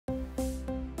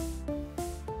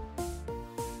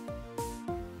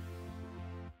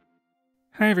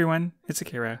Hi everyone, it's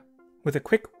Akira, with a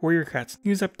quick Warrior Cats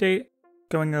news update,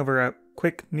 going over a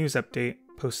quick news update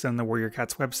posted on the Warrior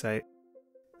Cats website.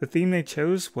 The theme they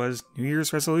chose was New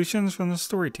Year's resolutions from the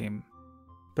story team.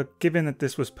 But given that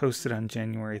this was posted on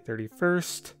January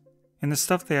 31st, and the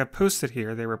stuff they have posted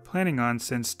here they were planning on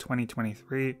since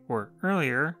 2023 or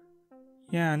earlier,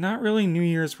 yeah, not really New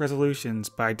Year's resolutions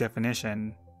by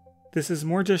definition. This is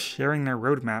more just sharing their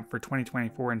roadmap for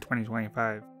 2024 and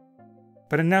 2025.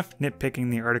 But enough nitpicking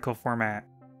the article format.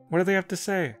 What do they have to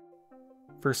say?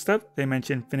 First up, they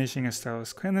mentioned finishing a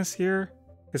Starless Clan this year,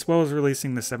 as well as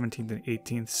releasing the 17th and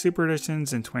 18th Super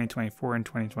Editions in 2024 and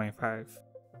 2025.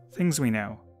 Things we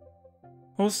know.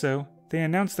 Also, they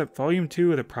announced that Volume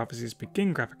 2 of the Prophecies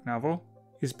Begin graphic novel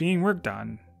is being worked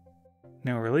on.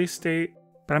 No release date,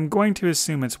 but I'm going to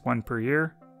assume it's one per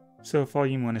year, so if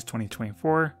Volume 1 is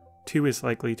 2024, 2 is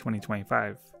likely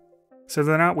 2025. So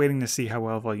they're not waiting to see how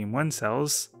well Volume 1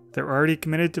 sells, they're already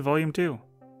committed to Volume 2.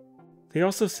 They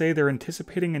also say they're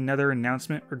anticipating another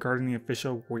announcement regarding the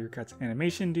official Warrior Cats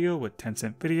animation deal with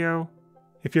Tencent Video.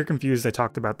 If you're confused, I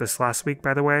talked about this last week,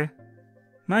 by the way.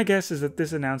 My guess is that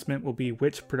this announcement will be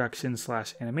which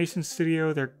production/animation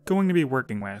studio they're going to be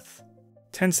working with.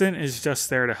 Tencent is just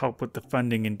there to help with the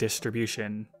funding and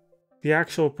distribution. The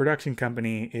actual production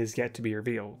company is yet to be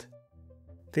revealed.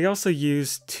 They also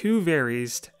use two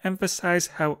varies to emphasize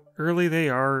how early they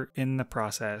are in the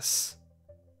process.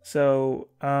 So,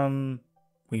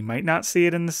 we might not see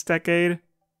it in this decade,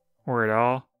 or at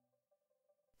all.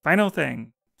 Final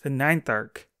thing, the 9th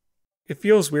arc. It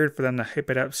feels weird for them to hype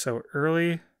it up so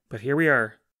early, but here we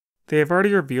are. They have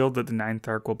already revealed that the 9th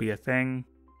arc will be a thing,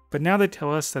 but now they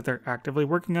tell us that they're actively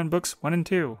working on books 1 and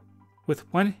 2,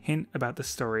 with one hint about the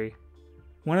story.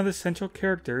 One of the central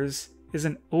characters is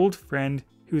an old friend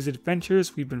whose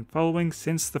adventures we've been following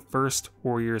since the first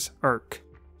Warriors arc.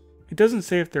 It doesn't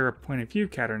say if they're a point of view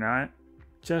cat or not,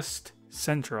 just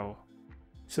central.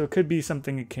 So it could be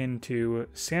something akin to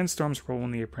Sandstorm's role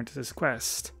in the Apprentice's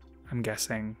Quest, I'm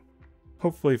guessing.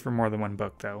 Hopefully for more than one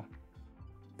book though.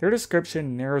 Their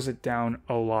description narrows it down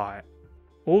a lot.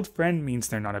 Old friend means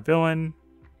they're not a villain,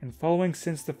 and following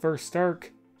since the first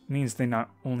arc means they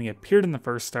not only appeared in the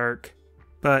first arc,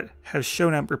 but have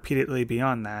shown up repeatedly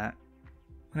beyond that.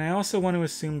 And I also want to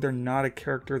assume they're not a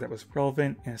character that was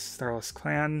relevant in a Starless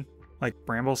Clan, like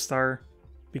Bramblestar,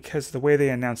 because the way they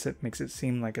announce it makes it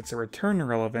seem like it's a return to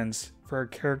relevance for a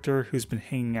character who's been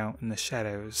hanging out in the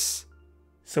shadows.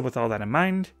 So with all that in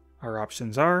mind, our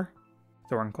options are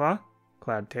Thornclaw,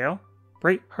 Cloudtail,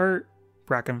 Brightheart,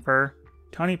 Brackenfur,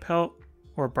 Tawnypelt,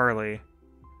 or Barley.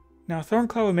 Now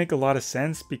Thornclaw would make a lot of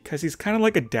sense because he's kind of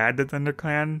like a dad to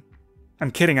ThunderClan.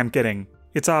 I'm kidding.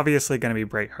 It's obviously going to be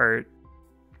Brightheart.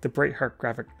 The Brightheart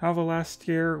graphic novel last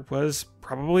year was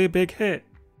probably a big hit.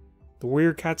 The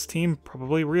Warrior Cats team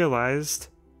probably realized,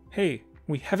 hey,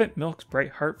 we haven't milked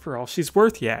Brightheart for all she's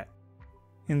worth yet.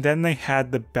 And then they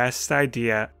had the best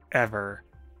idea ever.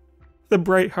 The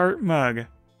Brightheart mug.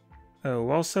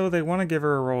 Oh, also they want to give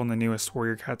her a role in the newest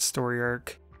Warrior Cats story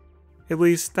arc. At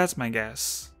least that's my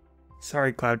guess.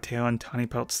 Sorry Cloudtail and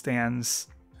Tawnypelt stans.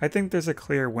 I think there's a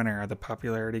clear winner of the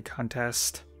popularity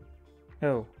contest.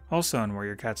 Oh, also in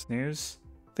Warrior Cats news,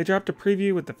 they dropped a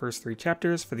preview with the first 3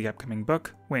 chapters for the upcoming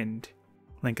book, Wind.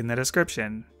 Link in the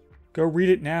description. Go read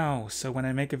it now, so when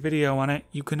I make a video on it,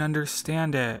 you can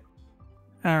understand it.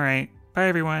 Alright, bye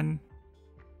everyone.